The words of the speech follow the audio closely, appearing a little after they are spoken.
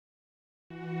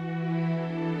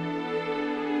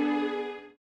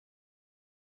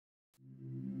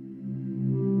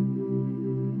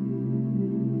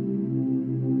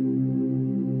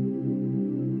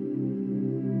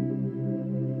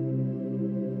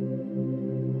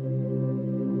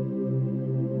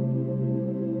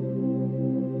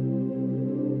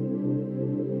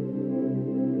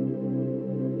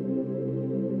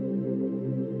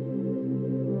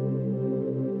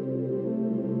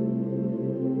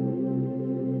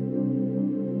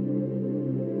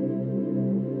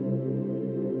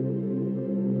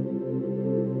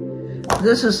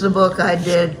This is the book I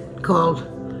did called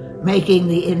Making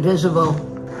the Invisible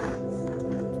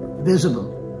Visible.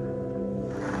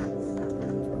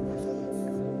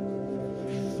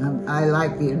 I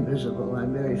like the invisible.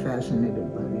 I'm very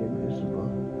fascinated by the invisible.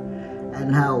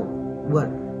 And how what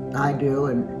I do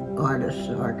and artists,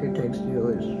 architects do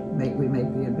is we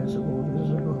make the invisible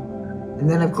visible. And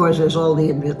then of course there's all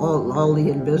the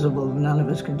invisible none of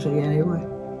us can see anyway.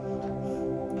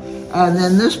 And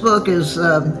then this book is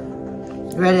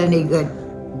read any good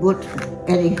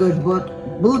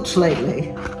boots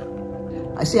lately.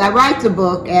 I write the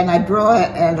book and I draw it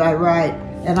and I write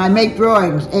and I make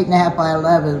drawings 8.5 by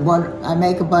 11. I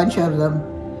make a bunch of them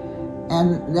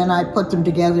and then I put them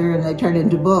together and they turn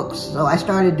into books. So I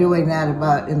started doing that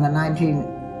about in the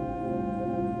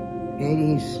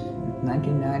 1980s,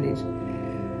 1990s.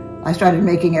 I started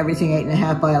making everything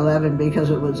 8.5 by 11 because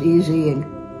it was easy and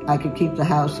I could keep the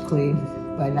house clean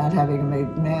by not having a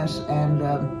mess, and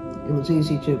it was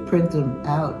easy to print them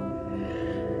out.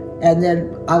 And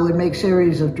then I would make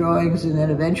series of drawings, and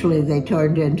then eventually they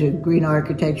turned into Green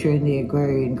Architecture in the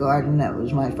Agrarian Garden. That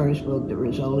was my first book that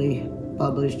Rizzoli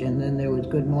published, and then there was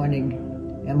Good Morning,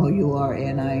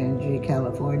 Mourning,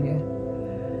 California.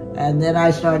 And then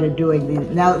I started doing these.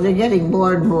 Now they're getting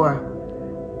more and more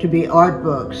to be art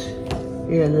books.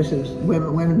 Here, this is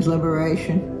Women's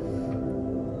Liberation.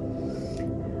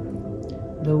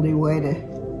 The only way to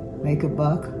make a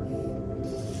buck.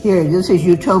 Here, this is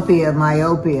Utopia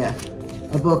Myopia,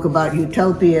 a book about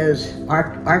utopias,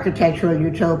 architectural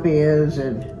utopias,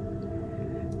 and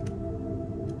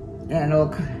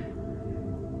all.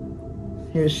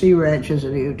 Here's Sea Ranch as a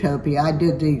utopia.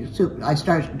 I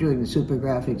started doing the super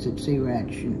graphics at Sea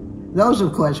Ranch, and those,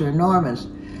 of course, are enormous.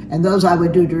 And those I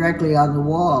would do directly on the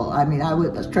wall. I mean, I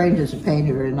was trained as a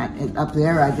painter, and up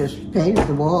there I just painted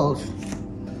the walls.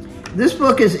 This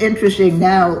book is interesting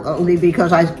now only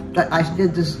because I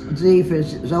did this Z for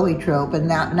Zoetrope, and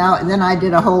then I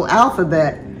did a whole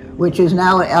alphabet, which is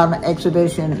now on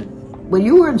exhibition. Well,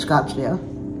 you were in Scottsdale,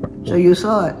 so you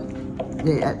saw it,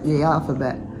 the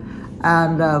alphabet,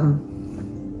 and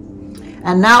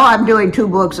now I'm doing 2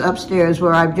 books upstairs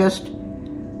where I'm just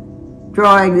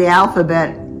drawing the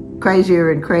alphabet crazier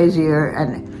and crazier,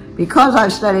 and because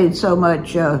I've studied so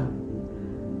much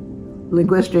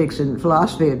linguistics and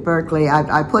philosophy at Berkeley,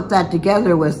 I put that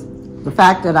together with the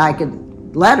fact that I could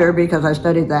letter, because I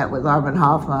studied that with Armin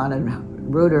Hoffmann and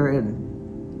Reuter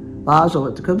in Basel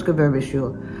at the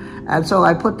Kunstgewerbeschule. And so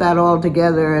I put that all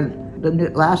together, and the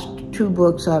last 2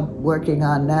 books I'm working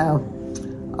on now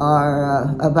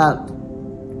are about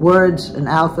words and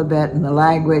alphabet and the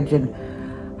language and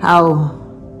how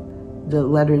the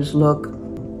letters look,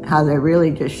 how they're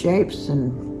really just shapes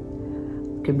and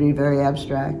can be very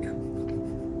abstract.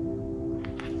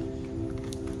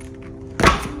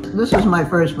 This is my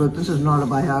first book. This is an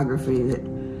autobiography that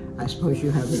I suppose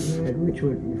you haven't read, which if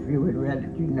you had read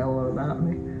it, you'd know all about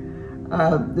me.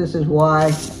 This is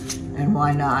Why and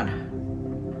Why Not.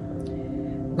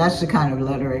 That's the kind of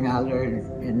lettering I learned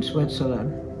in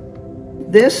Switzerland.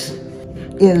 This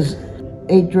is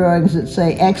 8 drawings that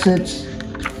say exits,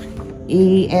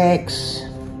 E-X-I-T-S,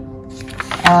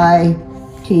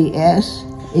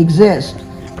 exist,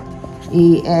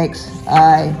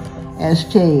 E-X-I-S-T.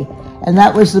 And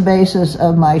that was the basis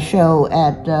of my show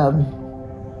at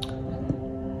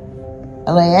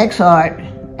LAX Art.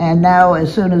 And now,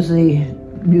 as soon as the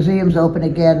museums open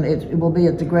again, it will be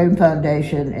at the Graham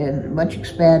Foundation, in a much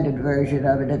expanded version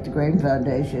of it at the Graham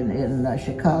Foundation in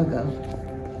Chicago.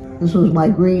 This was my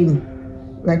green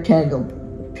rectangle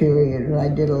period, and I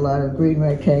did a lot of green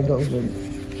rectangles. And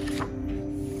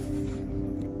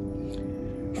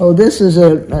oh, this is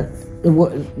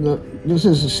this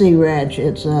is a Sea Ranch.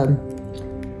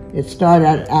 It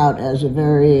started out as a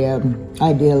very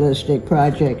idealistic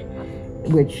project,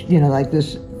 which, you know, like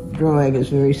this drawing is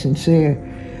very sincere.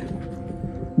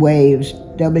 Waves,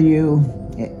 W-A-V-E-E-S,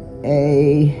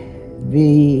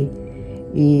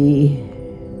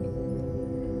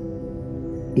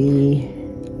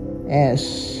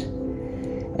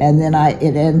 and then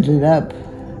it ended up.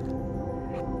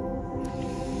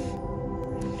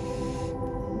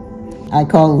 I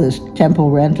call this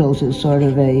Temple Rentals as sort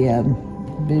of a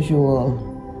visual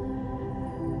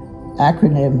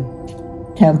acronym.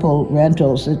 Temple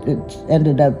Rentals. It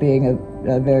ended up being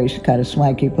a very kind of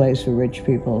swanky place for rich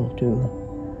people to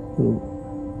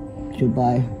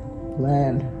buy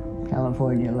land,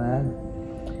 California land.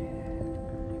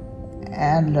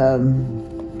 And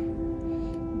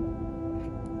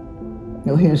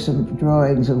here's some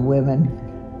drawings of women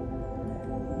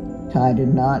tied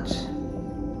in knots.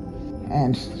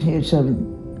 And here's some,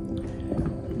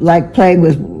 like playing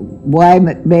with why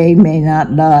may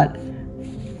not.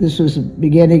 This was the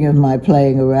beginning of my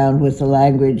playing around with the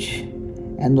language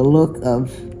and the look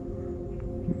of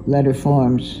letter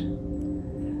forms.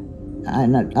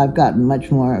 And I've gotten much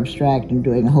more abstract in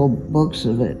doing whole books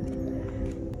of it.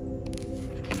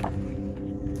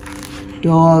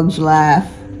 Dogs laugh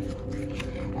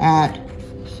at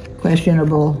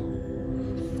questionable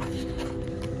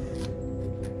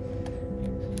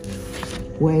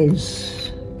ways.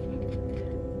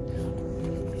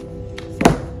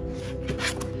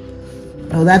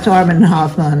 Oh, that's Armin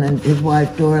Hoffman and his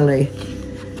wife Dorley.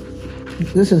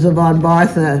 This is a von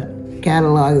Bartha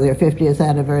catalog, their 50th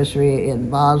anniversary in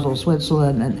Basel,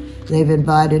 Switzerland, and they've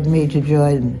invited me to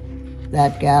join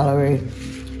that gallery.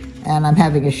 And I'm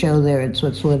having a show there in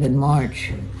Switzerland in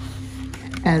March.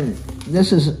 And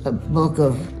this is a book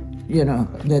of,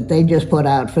 that they just put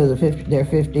out for their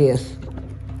 50th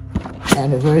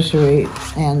anniversary.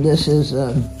 And this is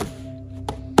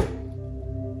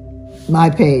my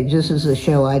page. This is a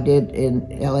show I did in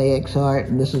LAX Art,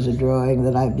 and this is a drawing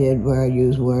that I did where I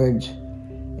use words.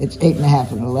 It's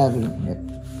 8.5 and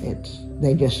 11.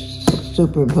 They just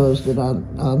superimposed it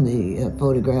on the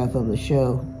photograph of the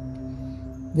show.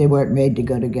 They weren't made to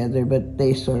go together, but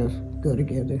they sort of go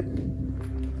together.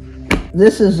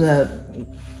 This is a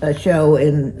show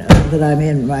that I'm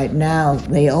in right now.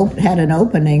 They had an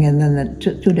opening, and then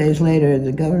 2 days later,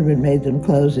 the government made them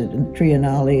close it in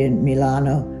Triennale in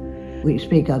Milano. We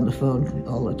speak on the phone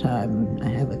all the time. I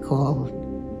have a call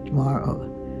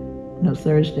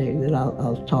Thursday, that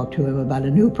I'll talk to him about a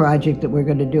new project that we're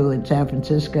going to do in San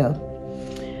Francisco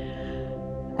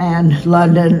and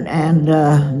London, and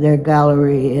their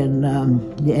gallery in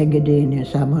the Engadine near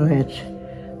St. Moritz.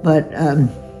 But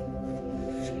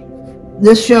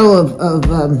this show of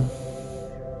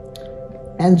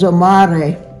Enzo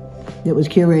Mare, that was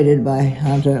curated by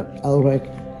Hans Ulrich,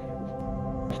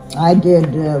 I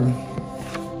did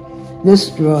this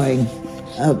drawing.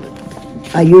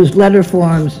 I used letter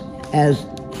forms as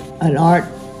an art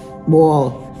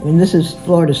wall. I mean, this is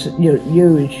Florida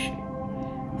huge.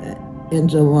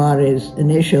 Enzo Mare's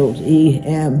initials,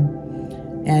 E.M.,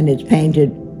 and it's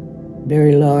painted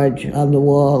very large on the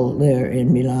wall there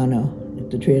in Milano at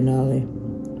the Triennale.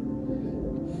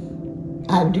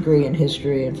 I have a degree in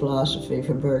history and philosophy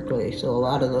from Berkeley, so a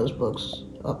lot of those books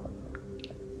up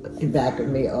in back of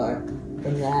me are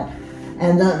from that.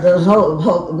 And that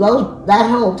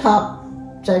whole top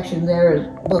section there is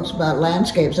books about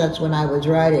landscapes. That's when I was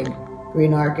writing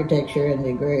Green Architecture and the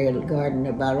Agrarian Garden,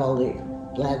 about all the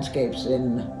landscapes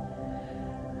in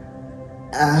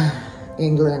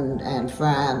England and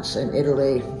France and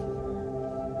Italy.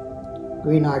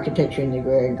 Green Architecture and the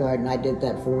Agrarian Garden, I did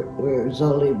that for a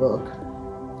Zoli book.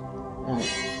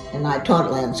 And I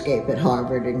taught landscape at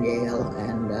Harvard and Yale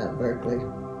and Berkeley.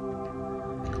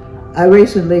 I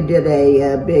recently did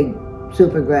a big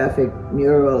super graphic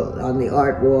mural on the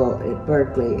art wall at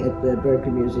Berkeley, at the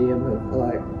Berkeley Museum of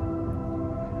Art.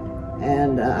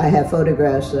 And I have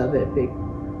photographs of it.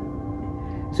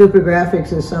 Super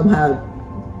graphics is somehow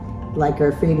like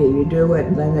graffiti. You do it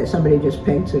and then somebody just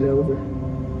paints it over.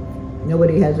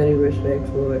 Nobody has any respect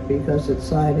for it because it's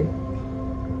signing.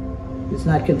 It's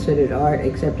not considered art,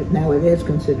 except now it is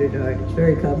considered art. It's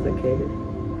very complicated.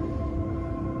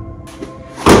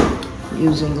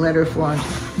 Using letter forms.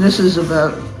 This is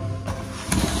about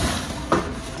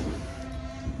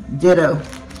ditto,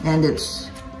 and it's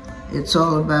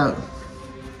all about.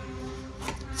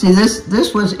 See,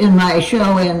 this was in my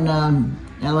show in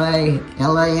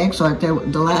LAX Art.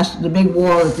 The big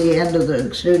wall at the end of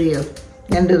the studio,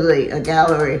 end of the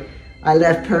gallery, I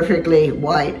left perfectly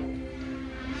white,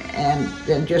 and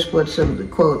then just put some of the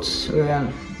quotes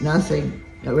around nothing,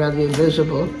 around the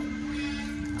invisible.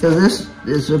 So this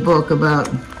is a book about,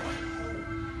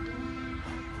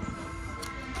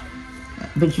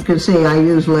 but you can see I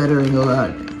use lettering a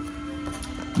lot,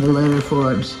 the letter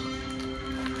forms.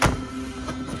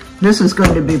 This is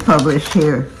going to be published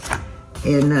here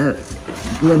in a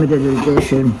limited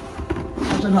edition.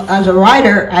 As a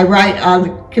writer, I write on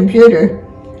the computer,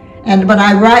 but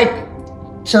I write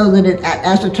so that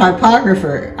as a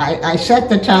typographer, I set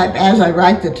the type as I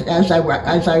write as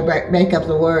I make up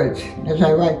the words, as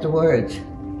I write the words.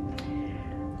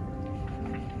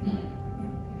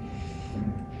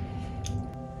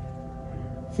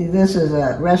 See, this is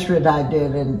a restaurant I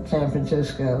did in San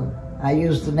Francisco. I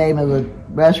used the name of the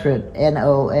restaurant,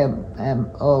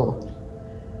 N-O-M-M-O.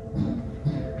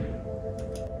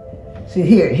 See,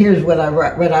 here's what I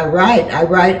write. When I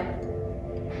write.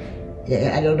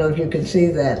 Yeah, I don't know if you can see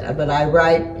that, but I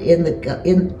write in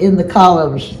the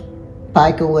columns,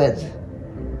 pica width,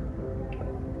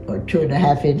 or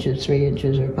 2.5 inches, 3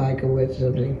 inches, or pica width,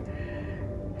 something.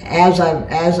 It's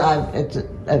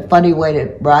a funny way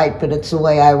to write, but it's the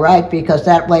way I write, because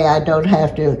that way I don't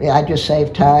have to, I just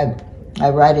save time. I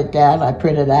write it down, I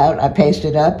print it out, I paste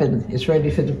it up, and it's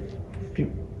ready for to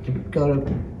go to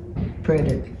print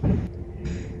it.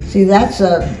 See, that's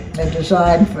a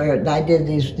design for, I did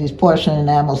these porcelain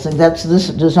enamel things. That's this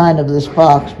design of this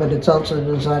box, but it's also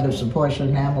the design of some porcelain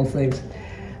enamel things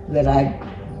that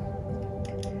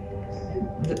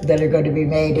are going to be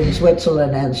made in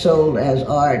Switzerland and sold as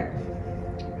art.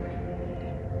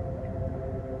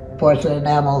 Porcelain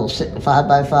enamel,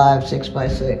 5x5,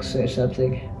 6x6 or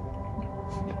something.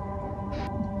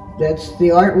 That's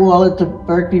the art wall at the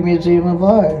Berkeley Museum of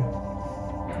Art.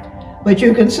 But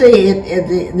you can see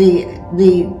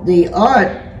the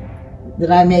art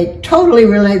that I made totally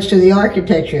relates to the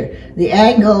architecture. The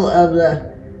angle of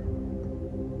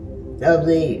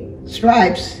the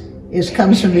stripes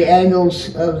comes from the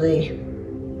angles of the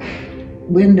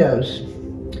windows,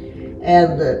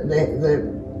 and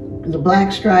the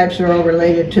black stripes are all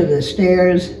related to the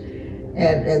stairs,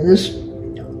 and this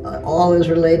all is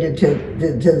related to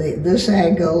this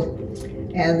angle.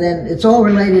 And then it's all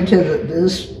related to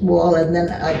this wall, and then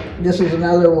this is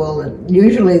another wall. And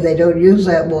usually they don't use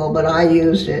that wall, but I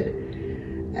used it.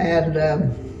 And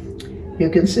you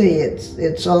can see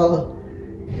it's all,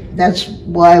 that's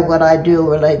why what I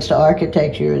do relates to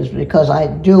architecture, is because I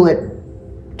do it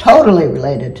totally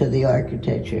related to the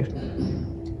architecture.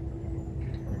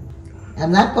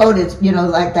 And that boat is, you know,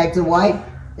 like the white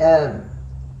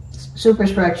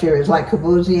superstructure is like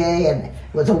Corbusier, and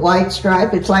with a white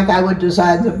stripe, it's like I would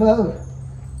design the boat.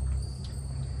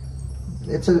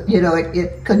 It's a, you know,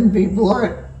 it couldn't be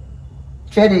more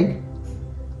fitting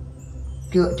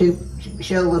to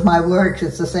show with my works.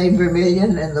 It's the same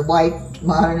vermilion and the white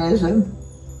modernism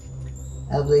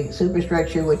of the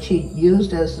superstructure, which he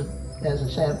used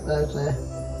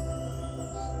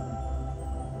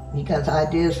he got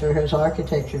ideas for his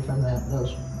architecture from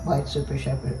those white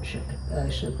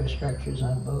superstructures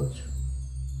on boats.